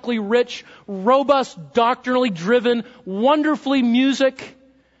 theologically rich, robust, doctrinally driven, wonderfully musical?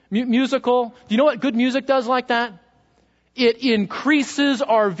 Do you know what good music does like that? It increases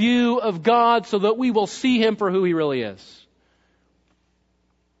our view of God so that we will see Him for who He really is.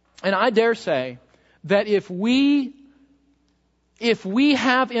 And I dare say that if we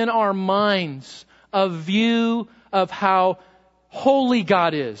have in our minds a view of how holy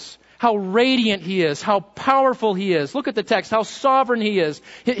God is, how radiant He is, how powerful He is. Look at the text, how sovereign He is,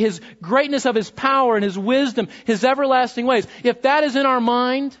 His greatness of His power and His wisdom, His everlasting ways. If that is in our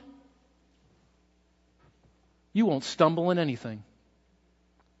mind, you won't stumble in anything.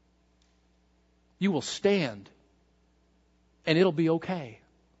 You will stand, and it'll be okay,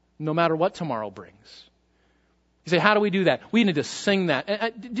 no matter what tomorrow brings. You say, how do we do that? We need to sing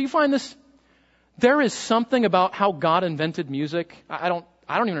that. Do you find this? There is something about how God invented music. I don't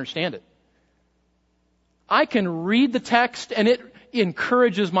even understand it. I can read the text and it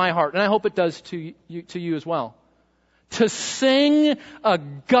encourages my heart, and I hope it does to you as well. To sing a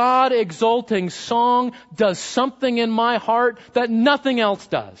God-exalting song does something in my heart that nothing else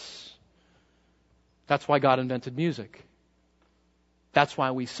does. That's why God invented music. That's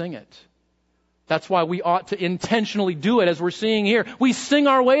why we sing it. That's why we ought to intentionally do it, as we're seeing here. We sing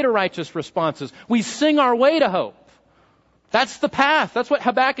our way to righteous responses. We sing our way to hope. That's the path. That's what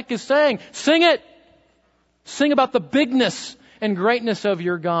Habakkuk is saying. Sing it. Sing about the bigness and greatness of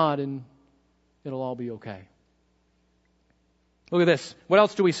your God, and it'll all be okay. Look at this. What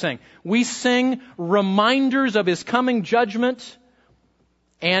else do we sing? We sing reminders of His coming judgment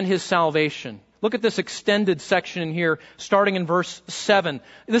and His salvation. Look at this extended section in here, starting in verse 7.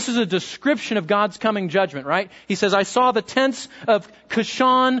 This is a description of God's coming judgment, right? He says, I saw the tents of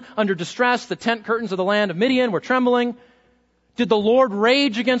Cushan under distress. The tent curtains of the land of Midian were trembling. Did the Lord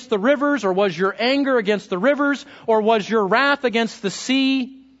rage against the rivers, or was your anger against the rivers, or was your wrath against the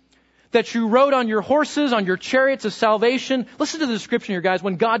sea? That you rode on your horses, on your chariots of salvation. Listen to the description here, guys.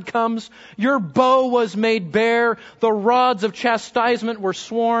 When God comes, your bow was made bare. The rods of chastisement were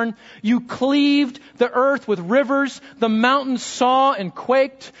sworn. You cleaved the earth with rivers. The mountains saw and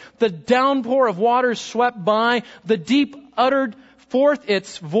quaked. The downpour of waters swept by. The deep uttered forth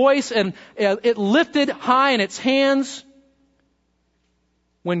its voice, and it lifted high in its hands.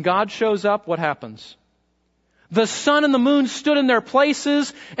 When God shows up, what happens? The sun and the moon stood in their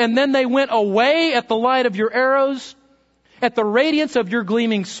places, and then they went away at the light of your arrows, at the radiance of your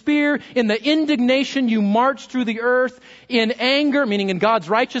gleaming spear. In the indignation you marched through the earth. In anger, meaning in God's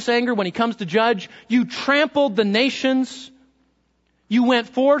righteous anger when He comes to judge, you trampled the nations. You went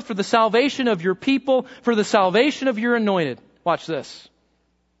forth for the salvation of your people, for the salvation of your anointed. Watch this.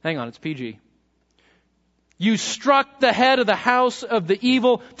 Hang on, it's PG. You struck the head of the house of the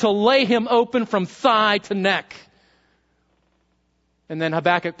evil to lay him open from thigh to neck. And then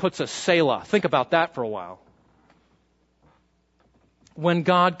Habakkuk puts a Selah. Think about that for a while. When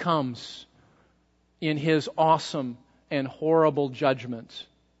God comes in His awesome and horrible judgment,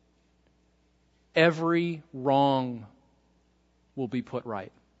 every wrong will be put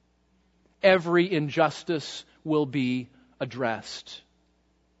right. Every injustice will be addressed.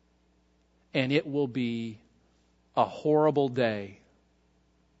 And it will be a horrible day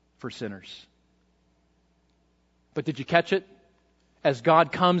for sinners. But did you catch it? As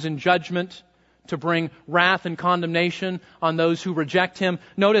God comes in judgment to bring wrath and condemnation on those who reject Him.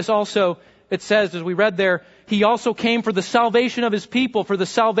 Notice also, it says, as we read there, He also came for the salvation of His people, for the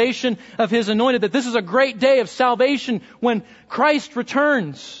salvation of His anointed, that this is a great day of salvation when Christ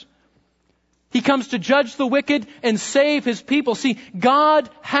returns. He comes to judge the wicked and save His people. See, God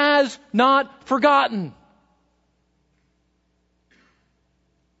has not forgotten.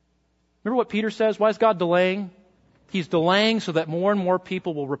 Remember what Peter says? Why is God delaying? He's delaying so that more and more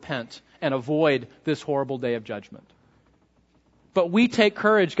people will repent and avoid this horrible day of judgment. But we take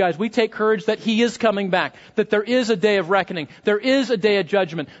courage, guys. We take courage that He is coming back, that there is a day of reckoning. There is a day of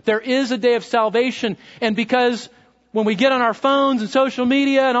judgment. There is a day of salvation. And because when we get on our phones and social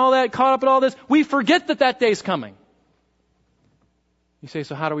media and all that, caught up in all this, we forget that that day's coming. You say,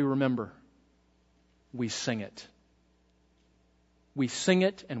 so how do we remember? We sing it. We sing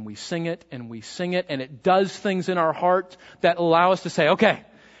it and we sing it and we sing it, and it does things in our heart that allow us to say, okay,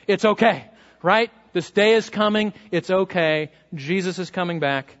 it's okay, right? This day is coming. It's okay. Jesus is coming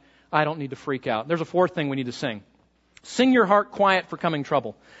back. I don't need to freak out. There's a fourth thing we need to sing. Sing your heart quiet for coming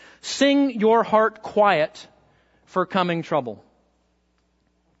trouble. Sing your heart quiet for coming trouble.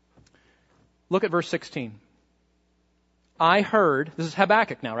 Look at verse 16. I heard, this is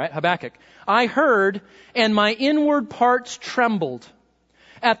Habakkuk now, right? Habakkuk. I heard, and my inward parts trembled.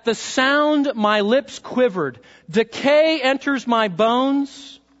 At the sound, my lips quivered. Decay enters my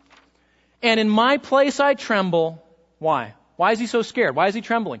bones, and in my place I tremble. Why? Why is he so scared? Why is he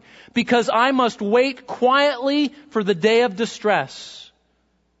trembling? Because I must wait quietly for the day of distress,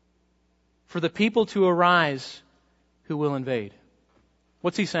 for the people to arise who will invade.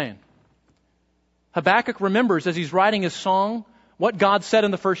 What's he saying? Habakkuk remembers as he's writing his song what God said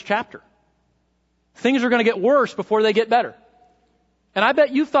in the first chapter. Things are going to get worse before they get better. And I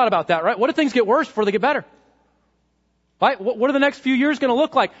bet you've thought about that, right? What if things get worse before they get better? Right? What are the next few years going to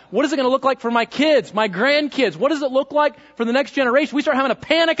look like? What is it going to look like for my kids, my grandkids? What does it look like for the next generation? We start having a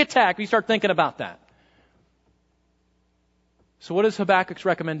panic attack. We start thinking about that. So what is Habakkuk's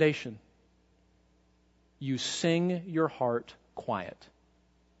recommendation? You sing your heart quiet.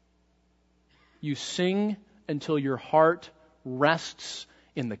 You sing until your heart rests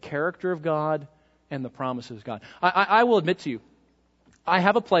in the character of God and the promises of God. I will admit to you, I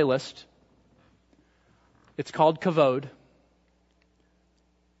have a playlist. It's called Kavod.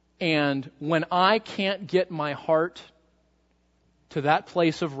 And when I can't get my heart to that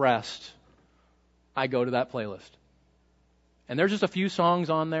place of rest, I go to that playlist. And there's just a few songs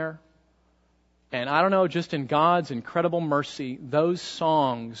on there. And I don't know, just in God's incredible mercy, those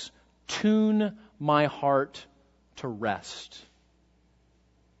songs tune my heart to rest.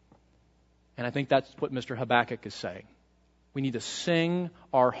 And I think that's what Mr. Habakkuk is saying. We need to sing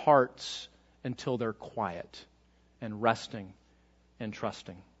our hearts until they're quiet and resting and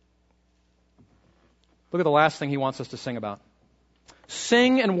trusting. Look at the last thing he wants us to sing about.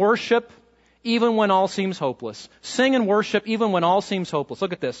 Sing and worship even when all seems hopeless. Sing and worship even when all seems hopeless.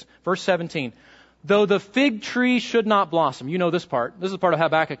 Look at this. Verse 17. Though the fig tree should not blossom. You know this part. This is the part of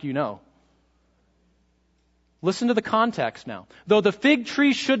Habakkuk you know. Listen to the context now. Though the fig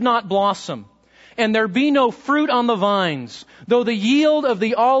tree should not blossom, and there be no fruit on the vines, though the yield of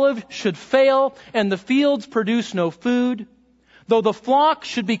the olive should fail, and the fields produce no food, though the flock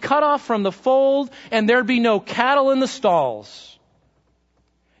should be cut off from the fold, and there be no cattle in the stalls,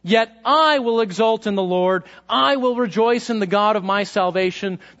 yet I will exult in the Lord. I will rejoice in the God of my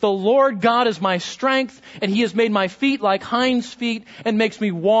salvation. The Lord God is my strength, and He has made my feet like hinds' feet, and makes me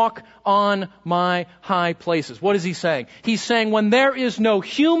walk on my high places. What is He saying? He's saying when there is no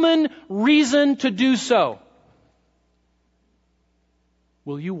human reason to do so,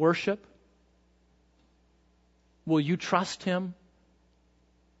 will you worship? Will you trust Him?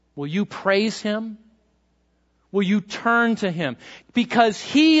 Will you praise Him? Will you turn to Him? Because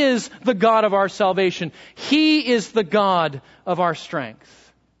He is the God of our salvation. He is the God of our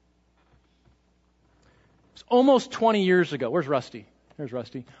strength. It's almost 20 years ago. Where's Rusty? There's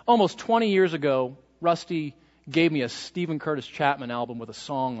Rusty. Almost 20 years ago, Rusty gave me a Stephen Curtis Chapman album with a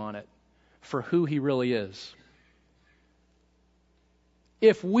song on it for who He really is.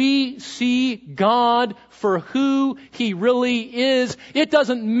 If we see God for who He really is, it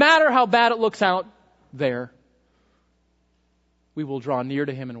doesn't matter how bad it looks out there. We will draw near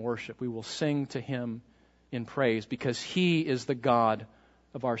to Him in worship. We will sing to Him in praise because He is the God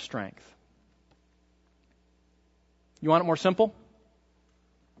of our strength. You want it more simple?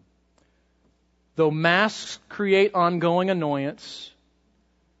 Though masks create ongoing annoyance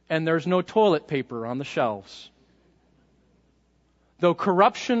and there's no toilet paper on the shelves, though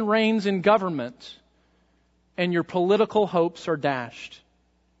corruption reigns in government and your political hopes are dashed,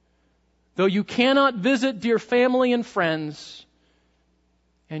 though you cannot visit dear family and friends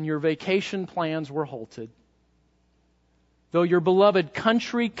and your vacation plans were halted, though your beloved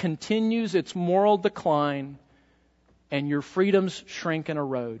country continues its moral decline and your freedoms shrink and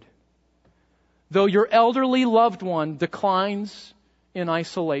erode, though your elderly loved one declines in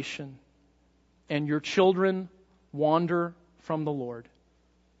isolation and your children wander from the Lord,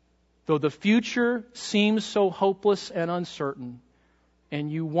 though the future seems so hopeless and uncertain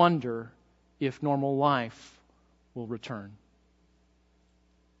and you wonder if normal life will return,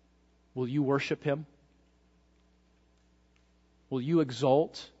 will you worship Him? Will you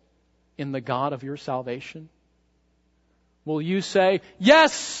exult in the God of your salvation? Will you say,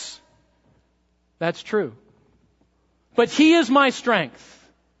 yes, that's true, but He is my strength.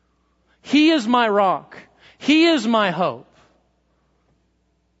 He is my rock. He is my hope.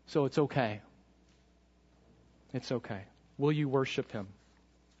 So it's okay. It's okay. Will you worship Him?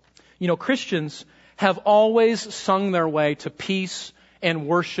 You know, Christians have always sung their way to peace and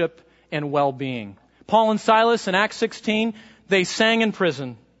worship and well-being. Paul and Silas in Acts 16, they sang in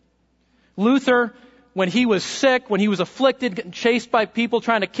prison. Luther, when he was sick, when he was afflicted, getting chased by people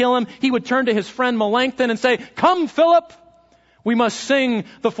trying to kill him, he would turn to his friend Melanchthon and say, "Come, Philip, we must sing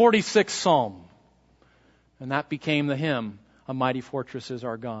the 46th Psalm." And that became the hymn, "A Mighty Fortress is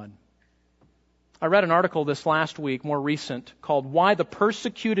Our God." I read an article this last week, more recent, called "Why the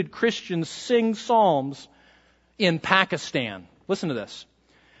Persecuted Christians Sing Psalms in Pakistan." Listen to this.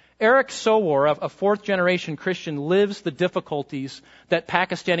 Eric Sowar, a fourth-generation Christian, lives the difficulties that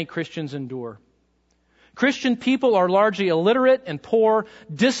Pakistani Christians endure. Christian people are largely illiterate and poor,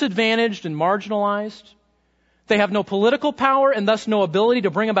 disadvantaged and marginalized. They have no political power and thus no ability to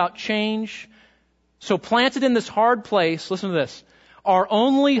bring about change. So planted in this hard place, listen to this, Our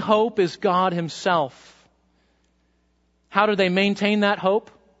only hope is God Himself. How do they maintain that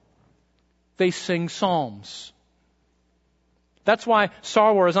hope? They sing psalms. That's why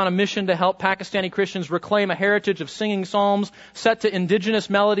Sarwar is on a mission to help Pakistani Christians reclaim a heritage of singing psalms set to indigenous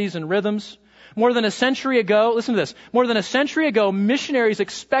melodies and rhythms. More than a century ago, listen to this, more than a century ago, missionaries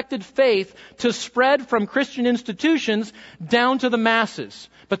expected faith to spread from Christian institutions down to the masses.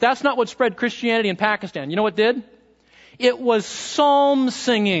 But that's not what spread Christianity in Pakistan. You know what did? It was psalm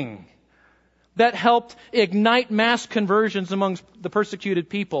singing that helped ignite mass conversions amongst the persecuted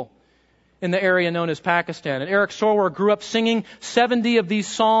people in the area known as Pakistan. And Eric Sarwar grew up singing 70 of these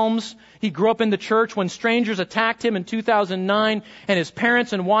psalms. He grew up in the church when strangers attacked him in 2009 and his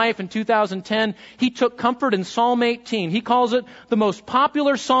parents and wife in 2010. He took comfort in Psalm 18. He calls it the most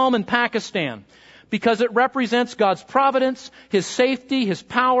popular psalm in Pakistan because it represents God's providence, His safety, His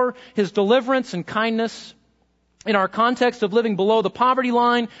power, His deliverance and kindness. In our context of living below the poverty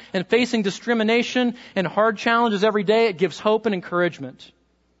line and facing discrimination and hard challenges every day, it gives hope and encouragement.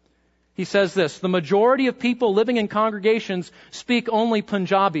 He says this, the majority of people living in congregations speak only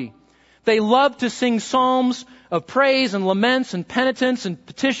Punjabi. They love to sing psalms of praise and laments and penitence and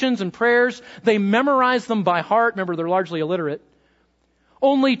petitions and prayers. They memorize them by heart. Remember, they're largely illiterate.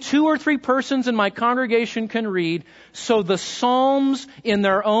 Only 2 or 3 persons in my congregation can read, so the psalms in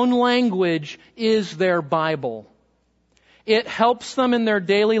their own language is their Bible. It helps them in their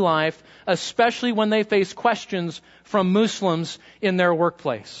daily life, especially when they face questions from Muslims in their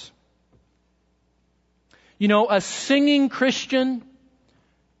workplace. You know, a singing Christian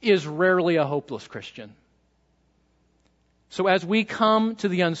is rarely a hopeless Christian. So as we come to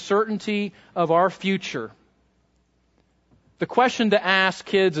the uncertainty of our future, the question to ask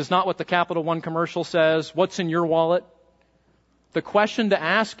kids is not what the Capital One commercial says, what's in your wallet? The question to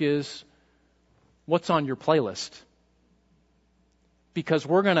ask is, what's on your playlist? Because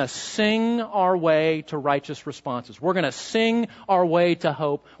we're going to sing our way to righteous responses. We're going to sing our way to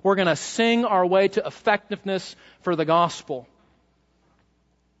hope. We're going to sing our way to effectiveness for the gospel.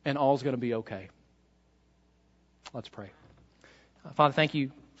 And all's going to be okay. Let's pray. Father, thank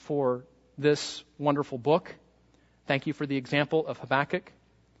you for this wonderful book. Thank you for the example of Habakkuk.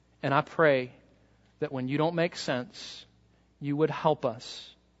 And I pray that when you don't make sense, you would help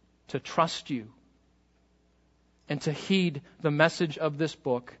us to trust you and to heed the message of this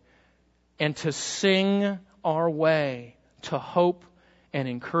book, and to sing our way to hope and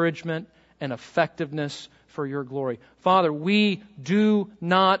encouragement and effectiveness for your glory. Father, we do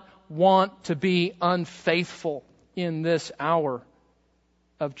not want to be unfaithful in this hour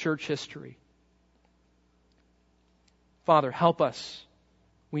of church history. Father, help us.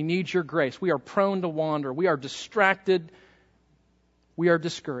 We need your grace. We are prone to wander. We are distracted. We are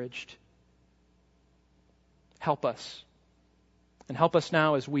discouraged. Help us. And help us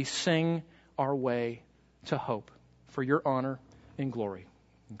now as we sing our way to hope for your honor and glory.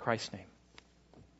 In Christ's name.